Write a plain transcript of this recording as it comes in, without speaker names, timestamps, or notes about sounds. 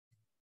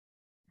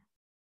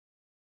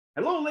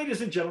Hello,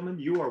 ladies and gentlemen.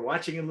 You are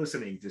watching and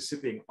listening to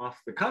Sipping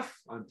Off the Cuff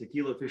on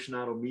Tequila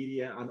Aficionado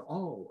Media on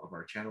all of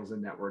our channels and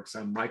networks.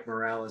 I'm Mike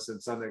Morales in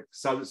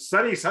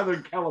sunny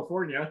Southern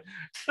California.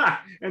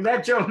 And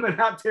that gentleman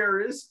out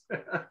there is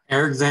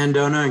Eric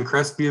Zandona in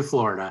Crestview,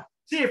 Florida.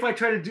 See, if I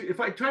try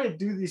to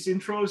do these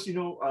intros,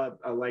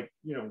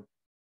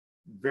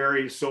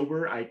 very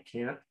sober, I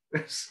can't.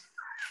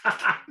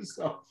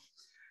 So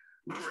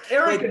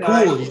Eric and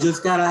cool. You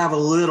just got to have a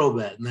little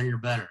bit and then you're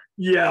better.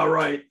 Yeah,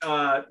 right.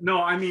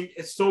 No, I mean,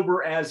 it's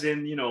sober as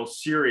in,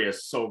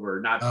 serious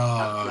sober, not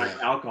like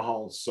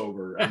alcohol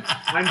sober.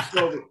 I'm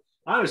sober.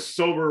 I'm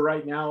sober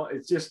right now.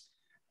 It's just,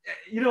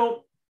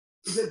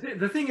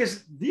 the thing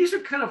is, these are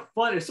kind of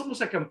fun. It's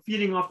almost like I'm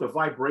feeding off the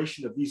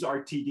vibration of these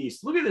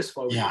RTDs. Look at this,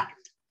 folks. Yeah.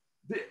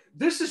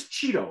 This is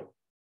Cheeto,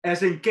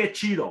 as in get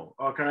Cheeto.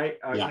 Okay.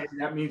 Yeah.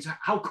 That means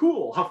how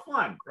cool, how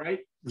fun, right?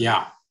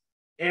 Yeah.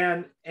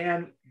 And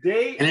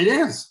it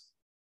is.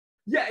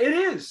 Yeah, it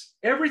is.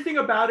 Everything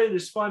about it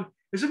is fun.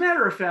 As a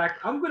matter of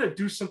fact, I'm going to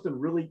do something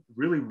really,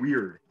 really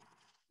weird.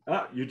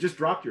 You just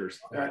dropped yours.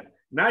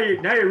 Now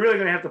you're really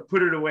going to have to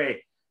put it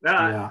away.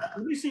 Let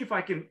me see if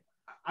I can.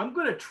 I'm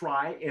going to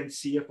try and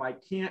see if I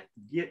can't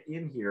get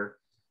in here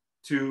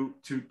to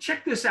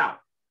check this out.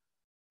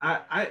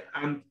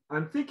 I'm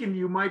thinking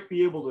you might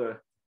be able to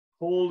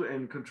hold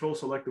and control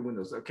select the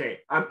windows. Okay,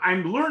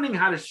 I'm learning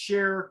how to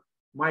share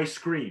my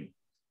screen.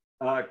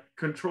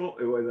 Control.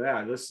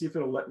 Let's see if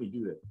it'll let me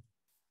do that.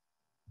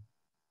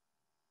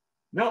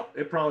 No,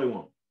 it probably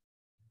won't.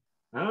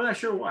 I'm not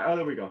sure why. Oh,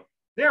 there we go.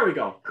 There we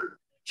go.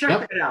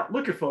 Check that out.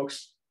 Look at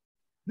folks.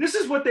 This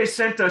is what they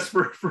sent us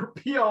for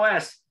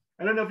POS.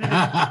 I don't know if you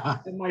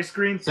can see my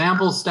screen.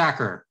 Sample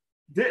stacker.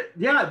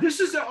 This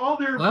is all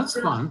their.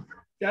 That's fun.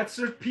 That's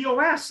their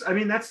POS. I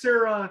mean, that's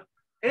their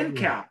end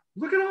cap.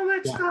 Look at all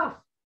that stuff.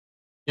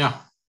 Yeah.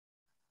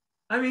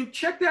 I mean,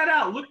 check that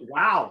out. Look,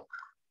 wow.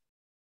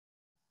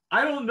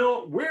 I don't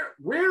know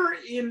where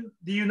in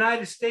the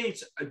United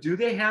States do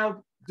they have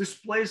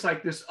displays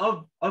like this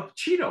of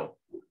Cheeto,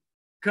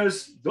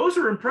 because those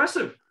are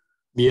impressive.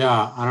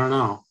 Yeah, I don't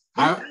know.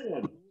 I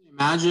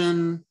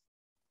imagine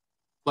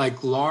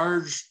like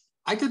large.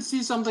 I could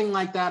see something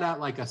like that at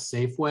like a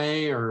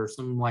Safeway or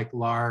some like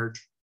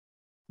large,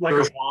 like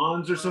a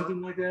Vons or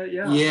something like that.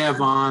 Yeah,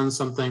 Vons,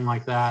 something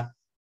like that.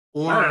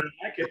 Or I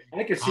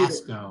could see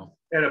it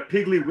at a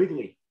Piggly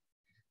Wiggly.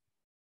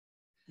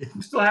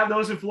 You still have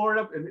those in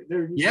Florida?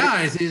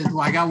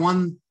 I got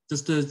one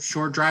just a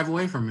short drive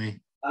away from me.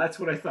 That's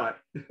what I thought.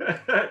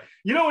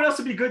 You know what else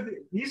would be good?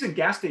 These in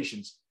gas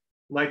stations,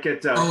 like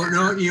at. Oh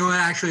no! You know what?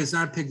 Actually, it's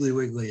not Piggly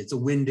Wiggly. It's a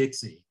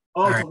Winn-Dixie.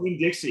 Oh, it's a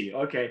Winn-Dixie.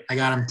 Okay. I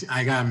got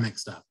them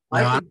mixed up.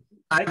 No,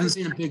 I haven't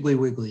seen a Piggly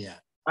Wiggly yet.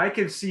 I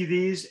can see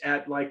these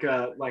at like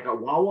a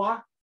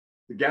Wawa,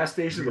 the gas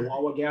station, the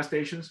Wawa gas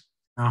stations.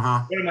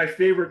 One of my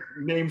favorite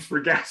names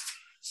for gas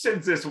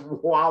stations is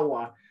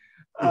Wawa.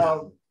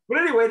 But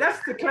anyway,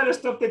 that's the kind of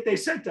stuff that they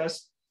sent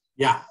us.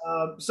 Yeah.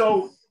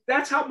 So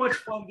that's how much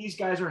fun these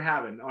guys are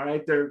having. All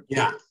right.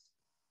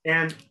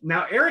 And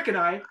now Eric and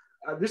I,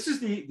 this is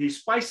the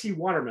spicy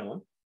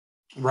watermelon.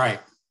 Right.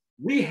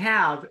 We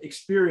have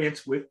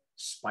experience with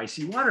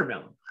spicy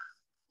watermelon.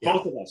 Yeah.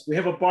 Both of us. We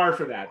have a bar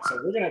for that. So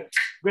we're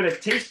gonna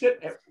taste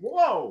it.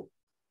 Whoa.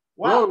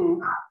 Wow.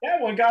 Whoa. That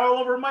one got all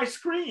over my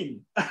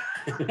screen.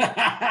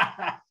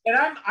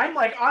 And I'm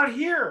like on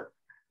here.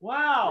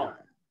 Wow.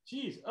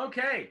 Jeez.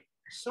 Okay.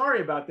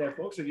 Sorry about that,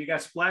 folks. If you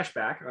got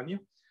splashback on you.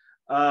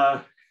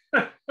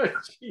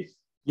 Jeez.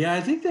 Yeah,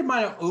 I think they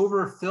might have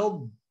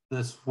overfilled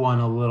this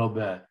one a little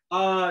bit.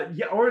 Or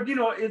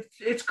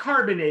it's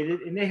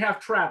carbonated and they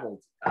have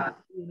traveled.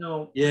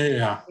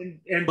 Yeah.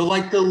 And but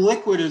like the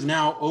liquid is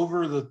now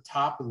over the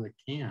top of the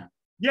can.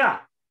 Yeah.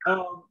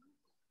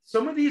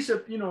 Some of these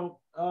have,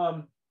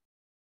 I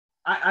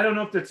don't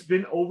know if that's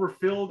been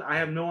overfilled. I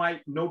have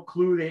no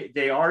clue.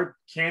 They are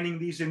canning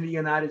these in the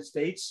United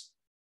States.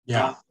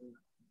 Yeah.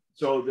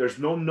 So there's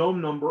no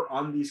number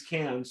on these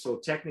cans. So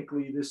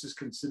technically this is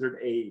considered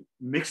a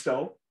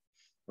mixto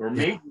or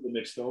maybe a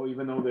mixto,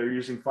 even though they're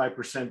using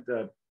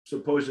 5%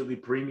 supposedly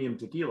premium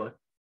tequila.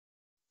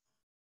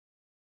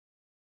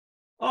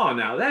 Oh,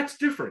 now that's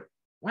different.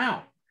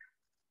 Wow.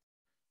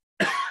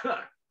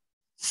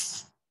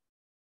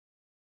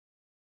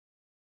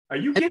 Are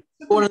you kidding?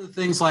 One of the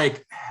things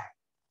like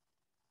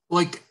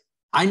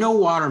I know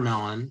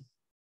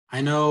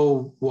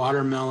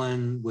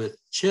watermelon with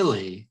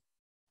chili.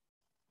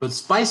 But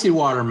spicy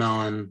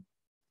watermelon,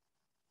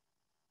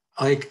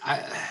 I'm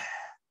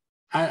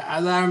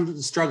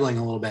struggling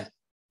a little bit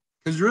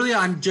because really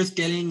I'm just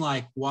getting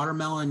like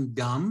watermelon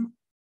gum,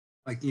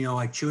 like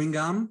chewing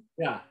gum.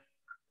 Yeah.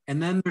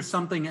 And then there's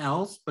something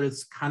else, but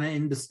it's kind of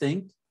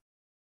indistinct.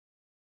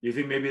 You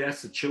think maybe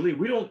that's the chili?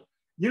 We don't,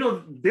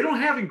 they don't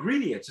have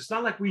ingredients. It's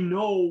not like we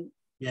know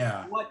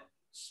what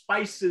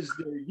spices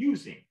they're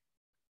using.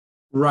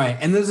 Right.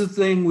 And this is the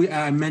thing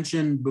I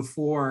mentioned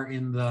before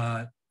in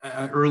the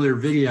earlier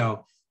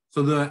video.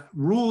 So the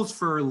rules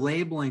for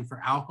labeling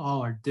for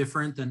alcohol are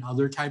different than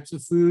other types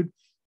of food.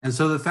 And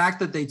so the fact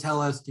that they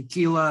tell us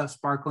tequila,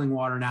 sparkling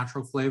water,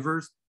 natural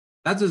flavors,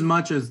 That's as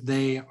much as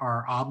they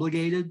are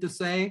obligated to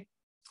say.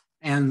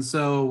 And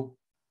so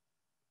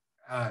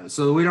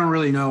so we don't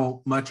really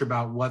know much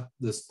about what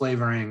this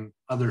flavoring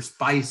other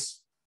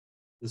spice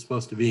is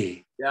supposed to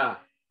be. Yeah.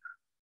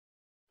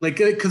 Like,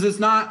 because it's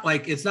not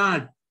like a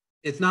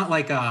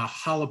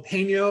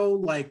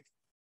jalapeno like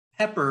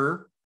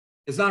pepper.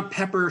 It's not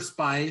pepper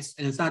spice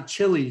and it's not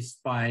chili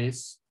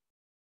spice.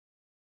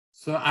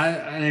 So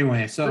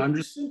I'm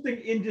just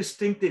something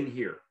indistinct in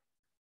here.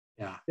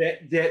 Yeah.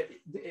 That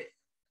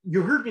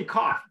you heard me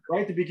cough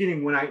right at the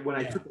beginning when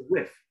I took a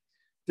whiff.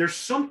 There's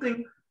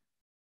something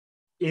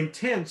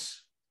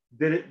intense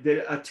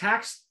that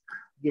attacks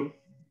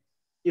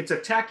it's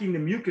attacking the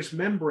mucous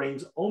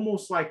membranes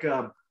almost like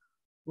an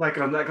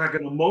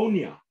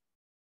ammonia.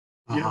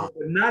 You know,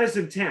 but not as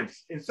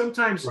intense. And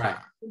sometimes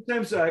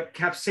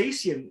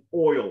capsaicin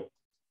oil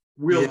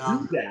will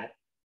do that.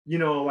 You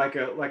know, like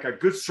a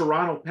good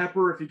serrano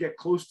pepper. If you get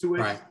close to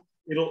it,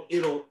 it'll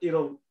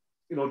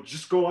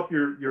just go up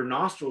your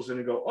nostrils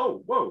and go,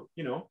 oh, whoa,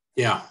 you know.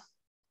 Yeah.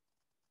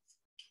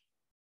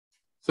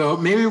 So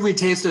maybe if we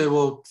taste it,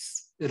 we'll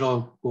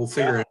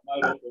figure it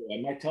out.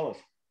 It might tell us.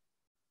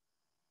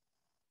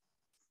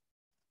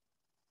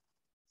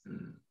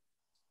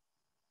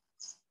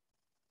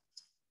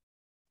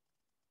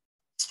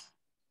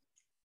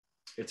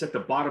 It's at the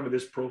bottom of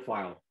this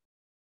profile,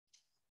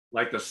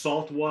 like the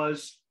salt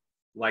was,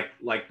 like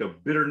the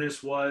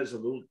bitterness was,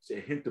 a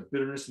hint of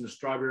bitterness in the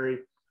strawberry.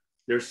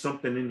 There's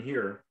something in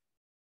here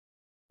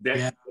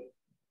that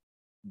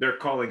they're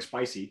calling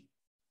spicy.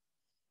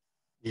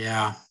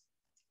 Yeah.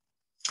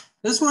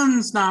 This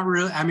one's not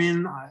really, I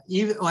mean,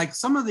 even like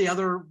some of the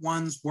other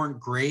ones weren't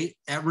great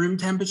at room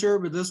temperature,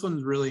 but this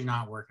one's really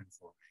not working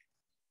for me.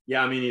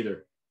 Yeah, me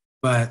neither.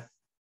 But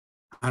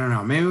I don't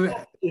know. Maybe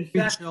we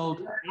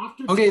chilled.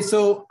 Okay,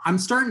 so I'm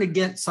starting to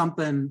get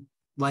something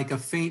like a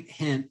faint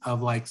hint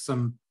of like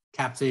some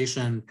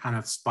capsaicin kind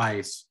of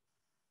spice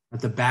at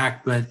the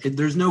back, but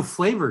there's no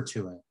flavor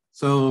to it.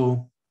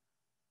 So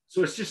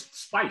it's just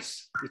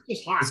spice.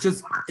 It's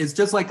just hot. It's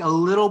just like a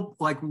little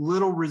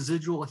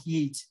residual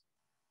heat,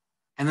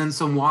 and then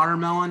some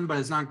watermelon, but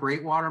it's not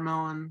great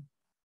watermelon.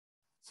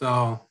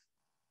 So,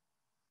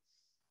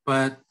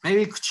 but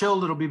maybe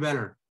chilled, it'll be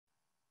better.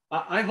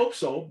 I hope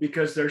so,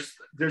 because there's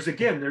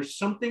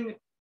something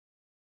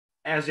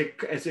as it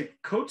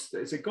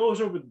goes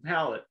over the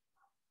palate,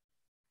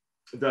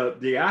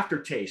 the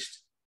aftertaste.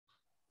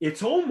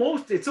 It's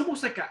almost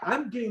like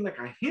I'm getting like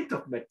a hint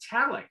of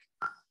metallic.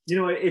 You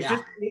know, it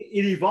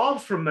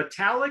evolves from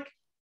metallic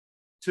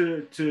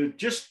to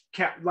just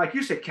like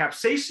you said,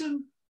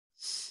 capsaicin,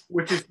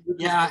 which is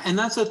and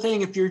that's the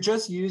thing. If you're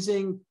just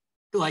using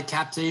like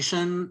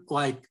capsaicin,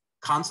 like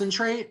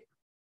concentrate,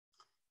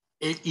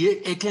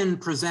 it can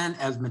present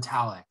as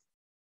metallic.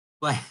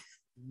 Like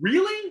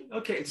really?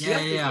 Okay. See,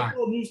 that's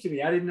all news to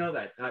me. I didn't know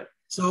that.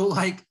 So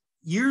like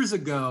years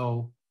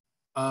ago,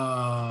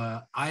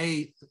 I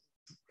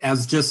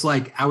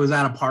was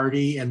at a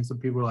party and some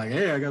people were like,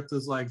 hey, I got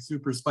this like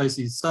super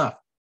spicy stuff.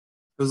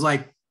 It was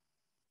like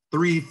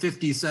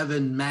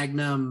 357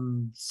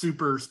 Magnum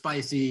super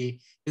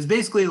spicy. It's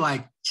basically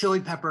like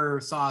chili pepper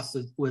sauce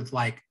with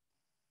like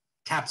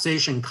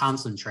capsaicin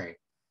concentrate.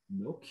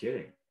 No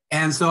kidding.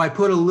 And so I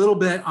put a little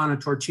bit on a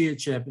tortilla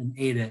chip and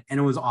ate it, and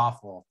it was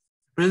awful.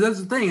 But that's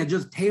the thing, it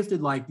just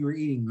tasted like you were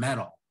eating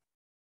metal.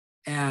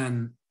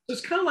 And so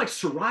it's kind of like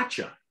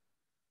sriracha.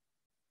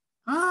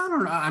 I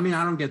don't know. I mean,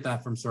 I don't get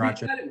that from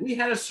sriracha. We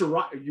had a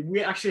sriracha.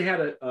 We actually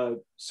had a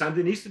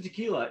Sandinista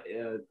tequila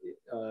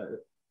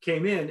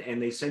came in,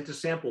 and they sent us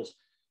samples,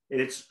 and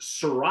it's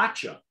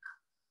sriracha.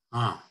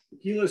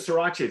 Tequila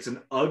sriracha. It's an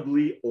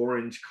ugly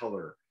orange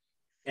color,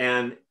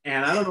 and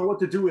I don't know what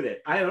to do with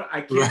it.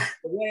 I can't get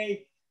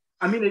away.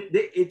 I mean,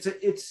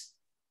 it's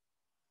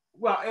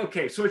well,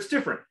 okay, so it's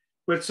different,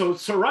 but so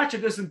sriracha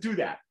doesn't do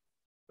that.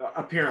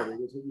 Apparently,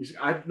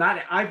 I've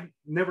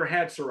never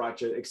had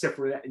sriracha except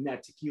for that in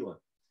that tequila.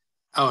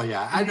 Oh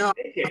yeah, I know.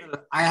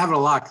 I have it a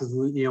lot because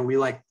we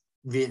like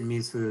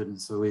Vietnamese food,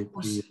 and so we.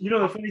 You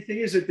know, the funny thing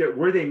is that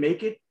where they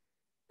make it,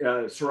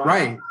 sriracha,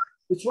 right?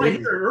 It's right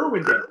here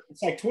in Irwindale.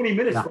 It's like 20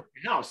 minutes from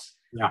your house.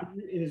 Yeah.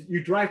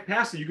 You drive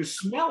past it, you can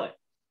smell it.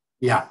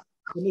 Yeah.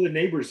 Some of the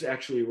neighbors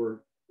actually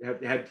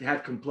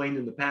had complained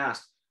in the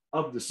past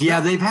of the smell.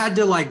 Yeah, they've had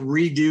to like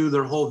redo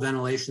their whole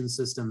ventilation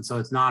system, so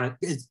it's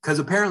because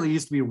apparently it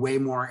used to be way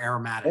more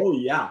aromatic. Oh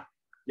yeah,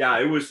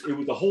 it was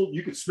the whole.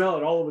 You could smell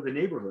it all over the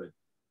neighborhood.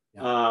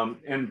 Yeah.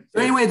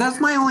 So anyway, that's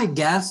my only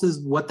guess is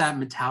what that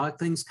metallic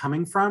thing's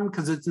coming from,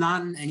 because it's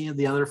not in any of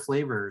the other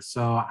flavors.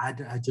 So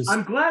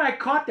I'm glad I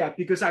caught that,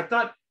 because I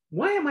thought,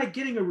 why am I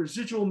getting a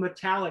residual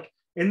metallic?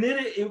 And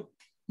then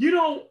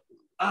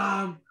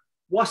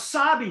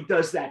wasabi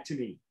does that to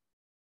me.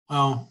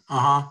 Oh,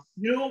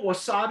 You know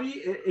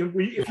wasabi, and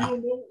if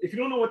you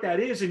don't know what that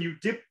is, and you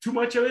dip too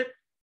much of it,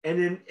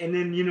 and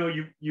then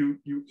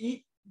you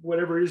eat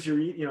whatever it is you're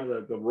eating,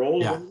 the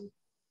roll. Yeah.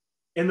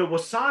 And the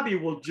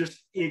wasabi will just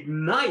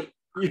ignite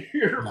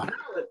your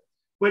palate,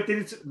 but then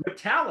it's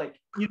metallic.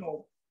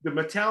 The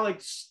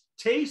metallic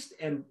taste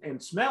and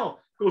smell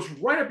goes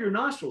right up your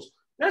nostrils.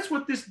 That's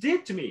what this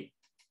did to me.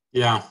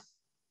 Yeah.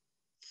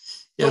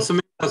 Yeah, so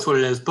maybe that's what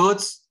it is. But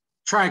let's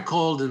try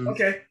cold and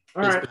okay.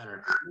 All right.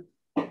 better.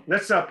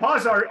 Let's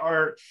pause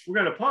our we're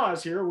going to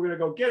pause here. We're going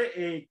to go get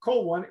a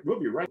cold one. We'll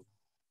be right.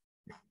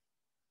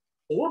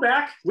 We're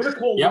back with a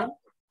cold one.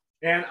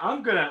 And I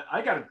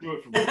got to do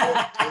it from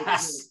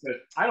because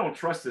I don't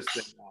trust this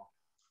thing now.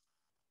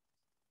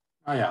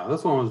 Oh yeah,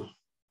 this one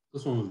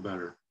was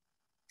better.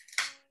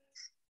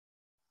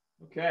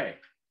 Okay.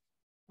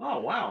 Oh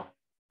wow,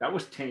 that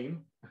was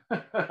tame.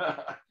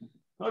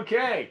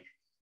 Okay,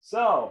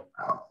 so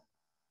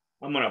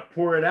I'm gonna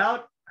pour it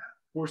out,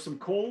 pour some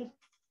cold,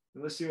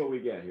 and let's see what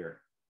we get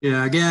here.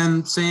 Yeah,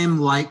 again, same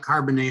light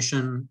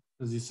carbonation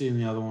as you see in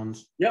the other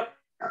ones. Yep.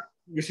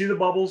 You see the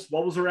bubbles.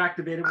 Bubbles are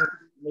activated when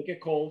you make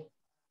it cold.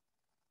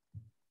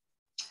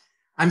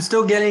 I'm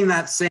still getting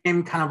that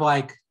same kind of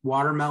like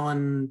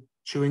watermelon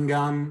chewing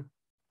gum.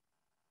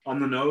 On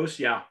the nose,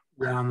 yeah.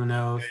 Yeah, on the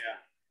nose. Yeah.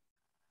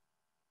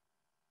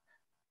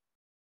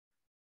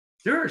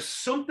 There is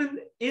something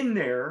in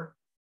there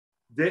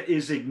that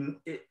is,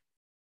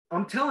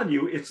 I'm telling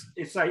you, it's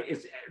like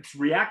it's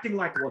reacting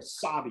like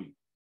wasabi.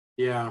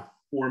 Yeah.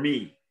 For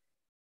me.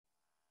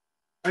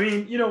 I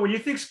mean, you know, when you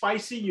think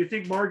spicy, you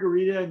think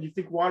margarita and you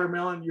think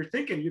watermelon, you're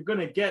thinking you're going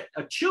to get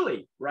a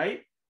chili,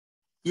 right?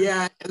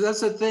 Yeah, that's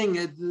the thing.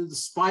 The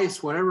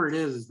spice, whatever it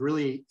is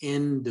really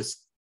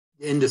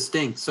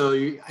indistinct. So,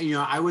 you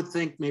know, I would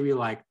think maybe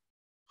like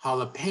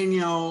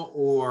jalapeno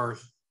or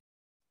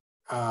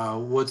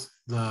what's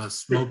the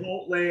smoke?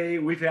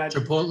 Chipotle. We've had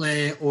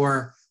Chipotle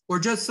or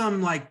just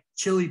some like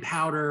chili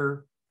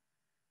powder,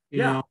 you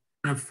know,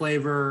 kind of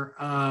flavor.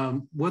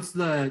 What's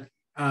that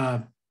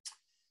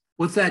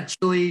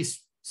chili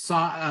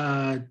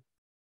sauce?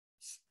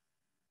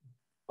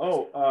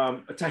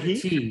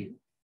 Tahini?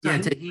 Yeah,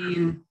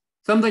 tahini,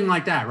 something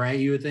like that, right?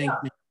 You would think.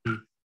 Yeah. Maybe.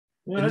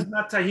 Well, it's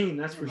not tahini,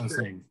 that's for sure.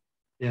 Things.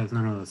 Yeah, it's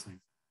none of those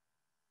things.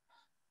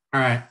 All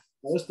right.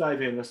 Well, let's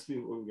dive in. Let's see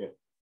what we get.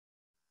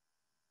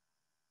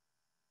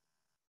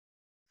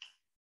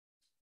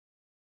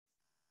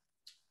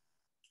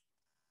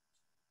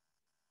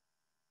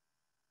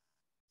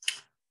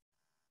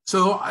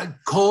 So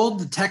cold,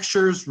 the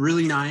texture's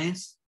really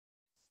nice.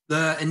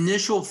 The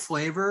initial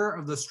flavor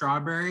of the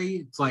strawberry,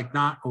 it's like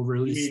not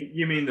overly.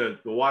 You mean the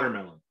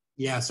watermelon?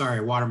 Yeah, sorry,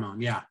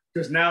 watermelon. Yeah.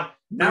 Because now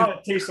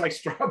it tastes like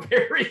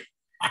strawberry.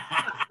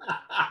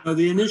 So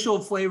the initial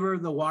flavor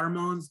of the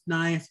watermelon's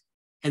nice,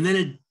 and then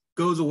it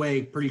goes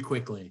away pretty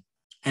quickly.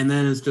 And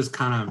then it's just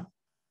kind of,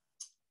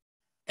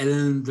 and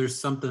then there's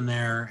something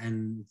there,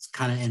 and it's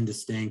kind of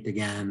indistinct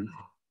again,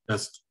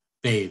 just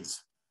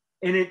fades.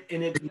 And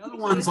the other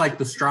ones like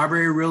the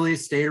strawberry really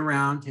stayed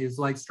around, tastes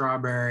like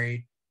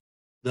strawberry.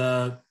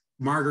 The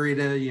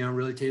margarita, you know,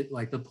 really tastes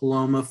like the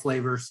Paloma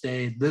flavor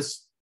stayed.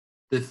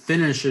 The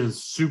finish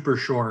is super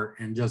short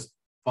and just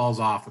falls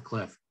off a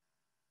cliff.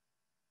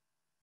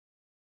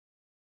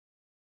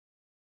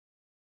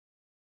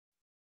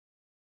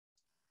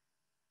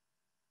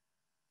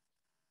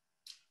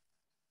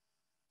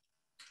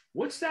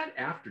 What's that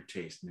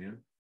aftertaste, man?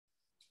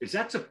 Is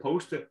that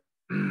supposed to?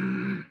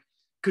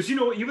 Because you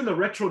know, even the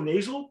retro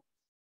nasal,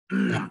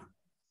 yeah.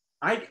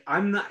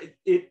 I'm not.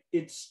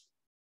 It's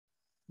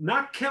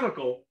not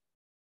chemical,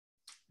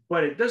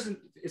 but it doesn't.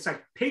 It's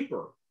like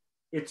paper.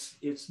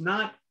 It's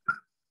not.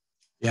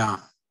 Yeah.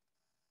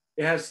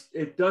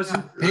 It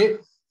doesn't. Yeah,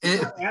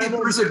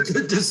 paper's a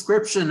good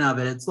description of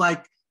it. It's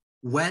like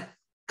wet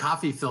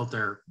coffee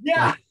filter.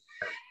 Yeah.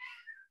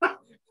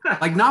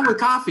 Like not with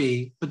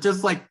coffee, but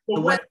just like the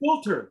wet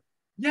filter.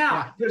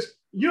 Yeah, because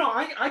you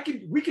know,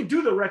 we can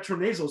do the retro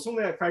nasal. It's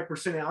only like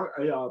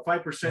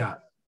 5%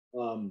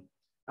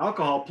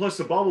 alcohol. Plus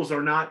the bubbles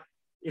are not.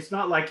 It's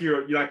not like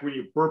you're like when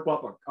you burp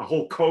up a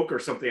whole Coke or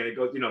something and it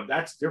goes. You know,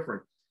 that's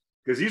different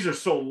because these are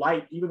so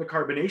light. Even the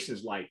carbonation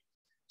is light.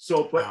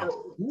 So, but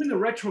doing the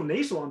retro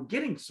nasal, I'm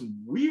getting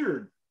some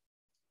weird,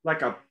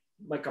 like a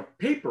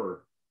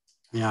paper.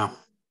 Yeah.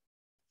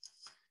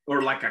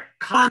 Or like a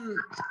cotton.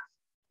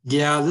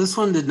 Yeah, this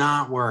one did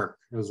not work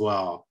as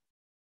well.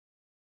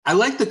 I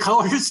like the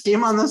color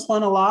scheme on this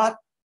one a lot.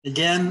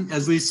 Again,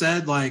 as we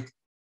said, like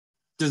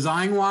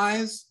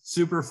design-wise,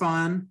 super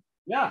fun.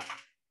 Yeah.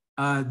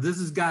 This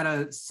has got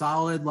a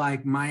solid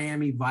like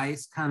Miami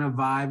Vice kind of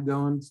vibe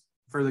going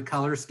for the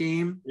color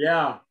scheme.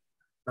 Yeah.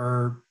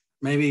 Or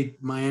maybe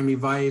Miami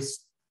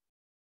Vice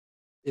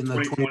in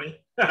the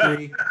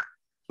 2023.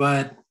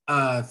 But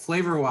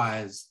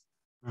flavor-wise,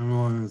 I don't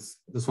know.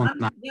 This one's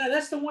not. Yeah,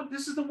 that's the one.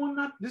 This is the one.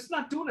 This is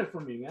not doing it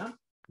for me, man.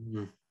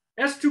 Mm-hmm.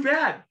 That's too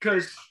bad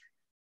because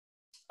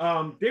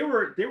they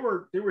were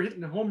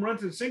hitting home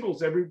runs and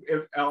singles.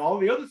 All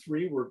the other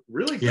three were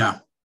really good. Yeah.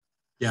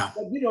 Yeah.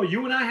 But, you know,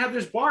 you and I have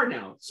this bar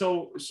now,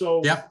 so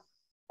yeah.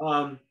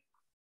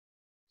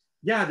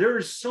 Yeah, there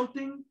is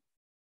something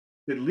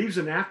that leaves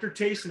an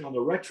aftertaste, and on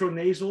the retro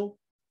nasal,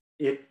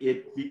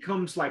 it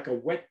becomes like a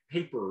wet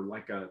paper,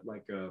 like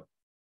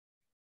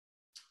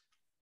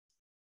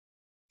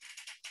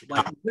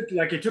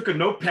you took a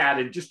notepad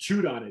and just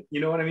chewed on it.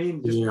 You know what I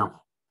mean? Yeah.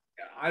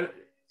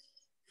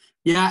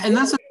 Yeah, and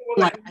that's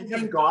like you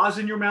have gauze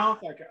in your mouth.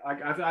 Like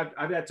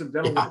I've had some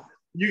dental. Yeah.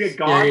 You get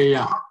gauze.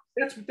 Yeah.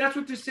 That's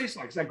what this tastes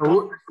like. It's like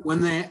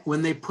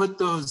when they put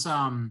those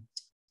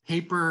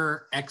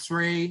paper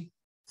X-ray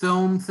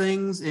film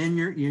things in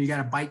you got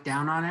to bite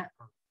down on it.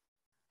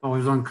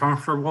 Always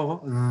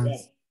uncomfortable.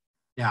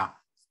 Yeah,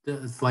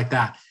 it's like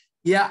that.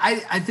 Yeah,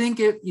 I think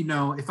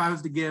if I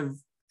was to give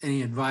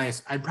any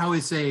advice, I'd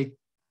probably say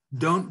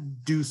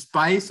don't do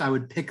spice. I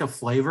would pick a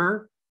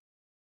flavor.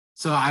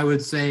 So I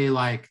would say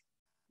like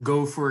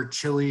go for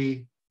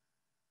chili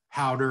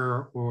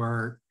powder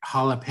or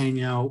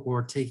jalapeno,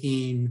 or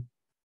taking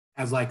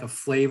as like a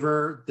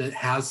flavor that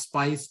has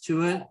spice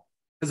to it,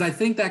 because I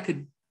think that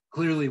could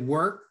clearly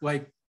work.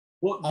 Like,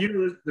 well,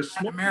 in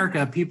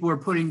America, people are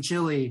putting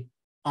chili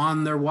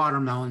on their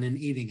watermelon and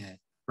eating it,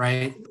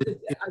 right?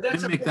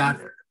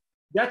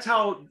 That's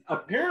how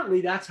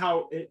apparently that's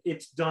how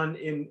it's done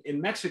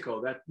in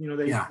Mexico. That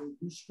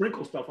they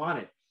sprinkle stuff on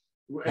it,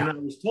 and I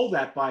was told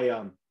that by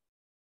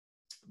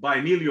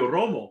Emilio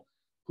Romo,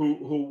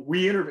 who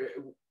we interviewed.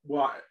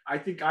 Well, I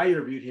think I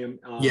interviewed him.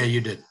 Yeah,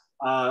 you did.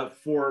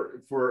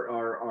 For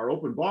our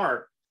open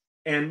bar,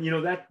 and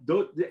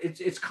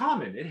it's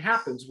common. It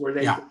happens where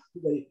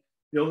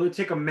they'll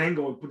take a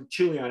mango and put a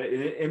chili on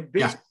it, and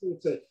basically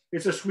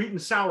it's a sweet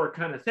and sour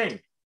kind of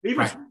thing,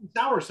 even sweet and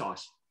sour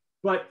sauce.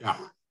 But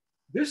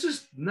this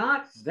is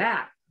not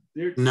that.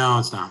 No,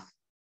 it's not.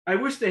 I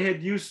wish they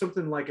had used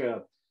something like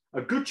a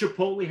good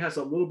chipotle has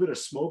a little bit of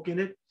smoke in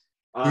it.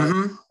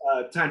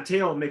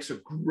 Tanteo makes a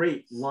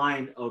great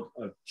line of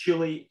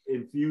chili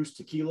infused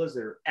tequilas.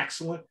 They're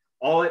excellent,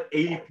 all at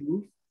 80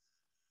 proof,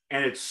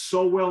 and it's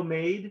so well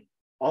made.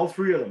 All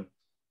three of them.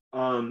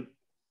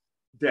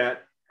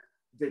 That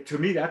to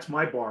me, that's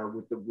my bar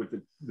with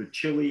the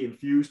chili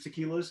infused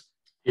tequilas.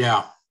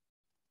 Yeah.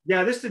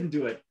 This didn't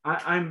do it.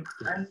 I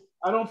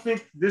don't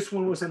think this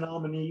one was a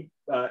nominee.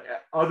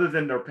 Other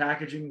than their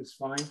packaging is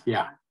fine.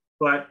 Yeah.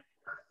 But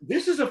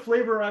this is a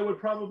flavor I would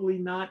probably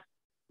not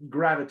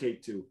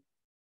gravitate to.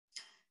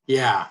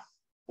 Yeah.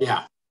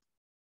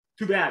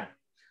 Too bad.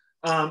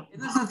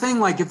 This is the thing.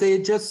 Like, if they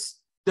had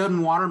just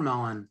done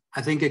watermelon,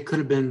 I think it could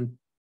have been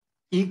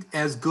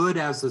as good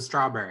as the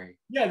strawberry.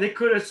 Yeah, they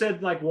could have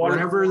said like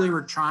watermelon. Whatever they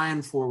were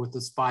trying for with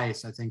the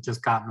spice, I think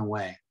just got in the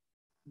way.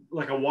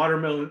 Like a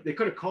watermelon, they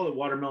could have called it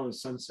watermelon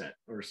sunset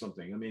or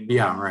something. I mean,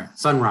 right.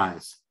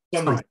 Sunrise.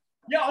 Yeah.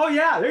 Oh,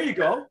 yeah. There you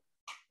go.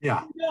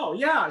 Yeah. No.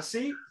 Yeah.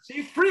 See,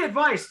 free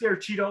advice there,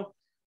 Cheeto.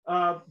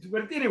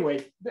 But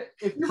anyway,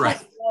 if you're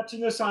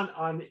watching this on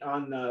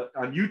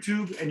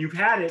YouTube and you've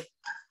had it,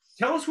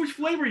 tell us which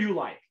flavor you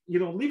like.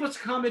 Leave us a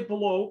comment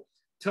below.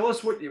 Tell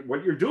us what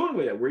you're doing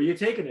with it. Where you're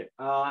taking it.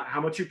 How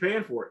much you're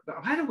paying for it.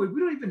 By the way,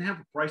 we don't even have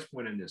a price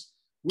point on this.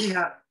 We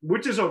have,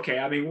 which is okay.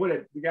 I mean,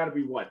 we got to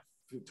be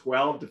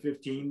 12 to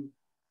 15.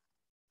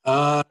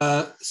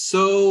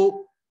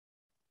 So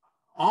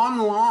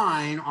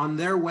online on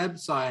their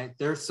website,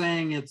 they're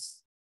saying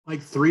it's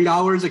like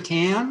 $3 a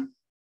can,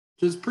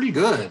 which is pretty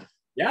good.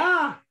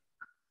 Yeah.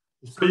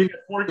 So you get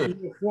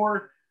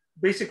four.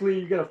 Basically,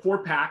 you get a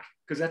 4-pack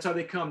because that's how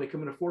they come. They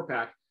come in a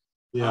 4-pack.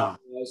 Yeah.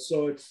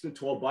 So it's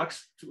 $12.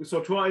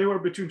 So 12, anywhere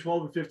between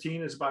 12 and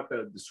 15 is about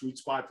the sweet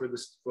spot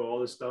for all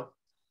this stuff.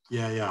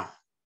 Yeah.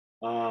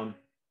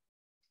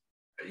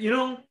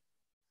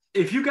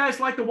 If you guys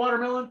like the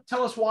watermelon,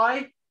 tell us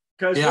why.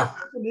 Because it's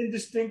an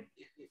indistinct.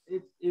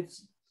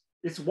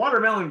 It's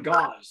watermelon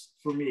gauze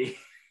for me,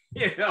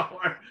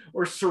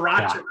 or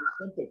sriracha or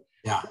something.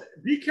 Yeah.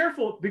 Be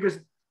careful, because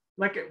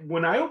like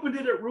when I opened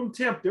it at room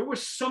temp, there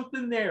was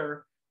something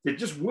there that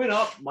just went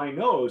up my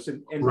nose,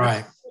 and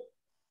right.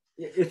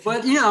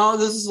 But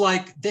this is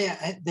like they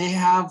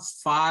have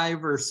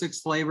 5 or 6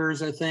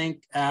 flavors, I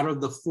think. Out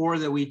of the 4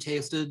 that we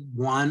tasted,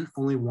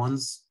 only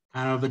one's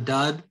kind of a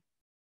dud.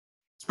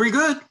 It's pretty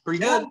good.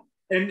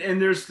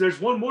 And there's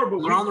one more, but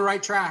we're on the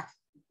right track.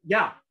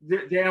 Yeah,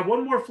 they have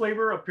one more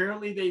flavor.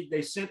 Apparently,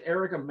 they sent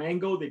Eric a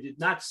mango. They did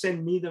not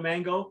send me the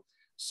mango,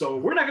 so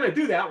we're not going to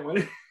do that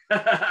one.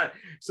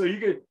 So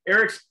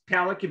Eric's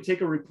palate can take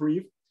a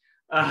reprieve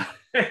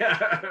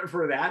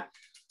for that.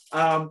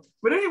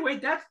 But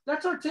anyway,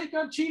 that's our take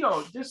on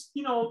Cheeto. Just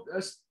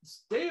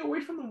stay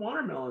away from the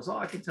watermelon is all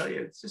I can tell you.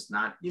 It's just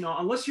not,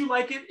 unless you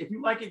like it. If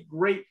you like it,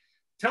 great.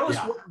 Tell us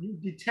what you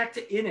detect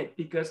in it,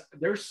 because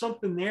there's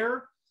something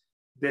there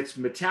that's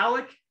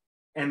metallic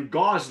and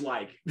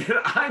gauze-like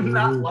that I'm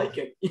not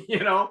liking,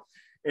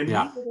 And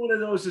neither one of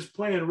those is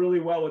playing really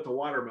well with the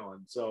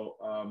watermelon. So,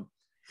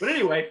 but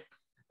anyway,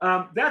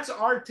 that's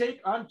our take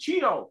on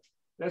Cheeto.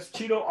 That's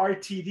Cheeto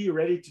RTD,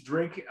 ready to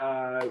drink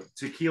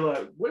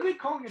tequila. What are they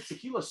calling it?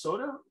 Tequila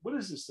soda? What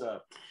is this?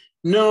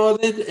 No,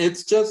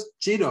 it's just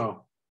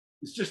Cheeto.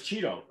 It's just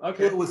Cheeto.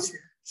 Okay. It was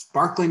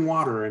sparkling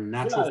water and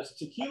natural. Yeah, it's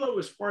tequila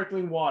with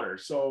sparkling water.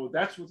 So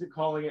that's what they're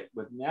calling it,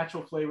 with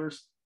natural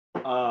flavors.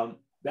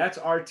 That's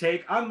our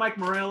take. I'm Mike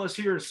Morales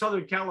here in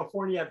Southern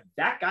California.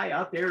 That guy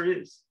out there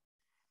is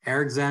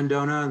Eric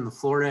Zandona in the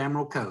Florida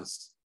Emerald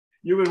Coast.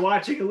 You've been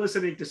watching and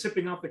listening to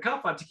Sipping Off the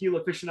Cuff on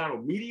Tequila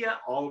Aficionado Media.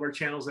 All of our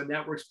channels and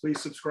networks,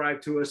 please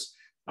subscribe to us.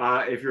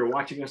 If you're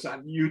watching us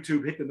on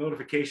YouTube, hit the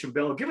notification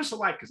bell. Give us a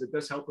like because it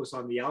does help us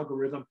on the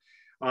algorithm.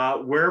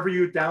 Wherever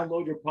you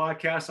download your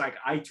podcasts, like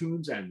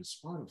iTunes and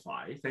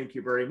Spotify, thank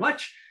you very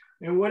much.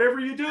 And whatever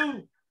you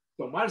do,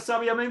 tomar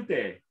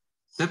sabiamente.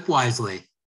 Sip wisely.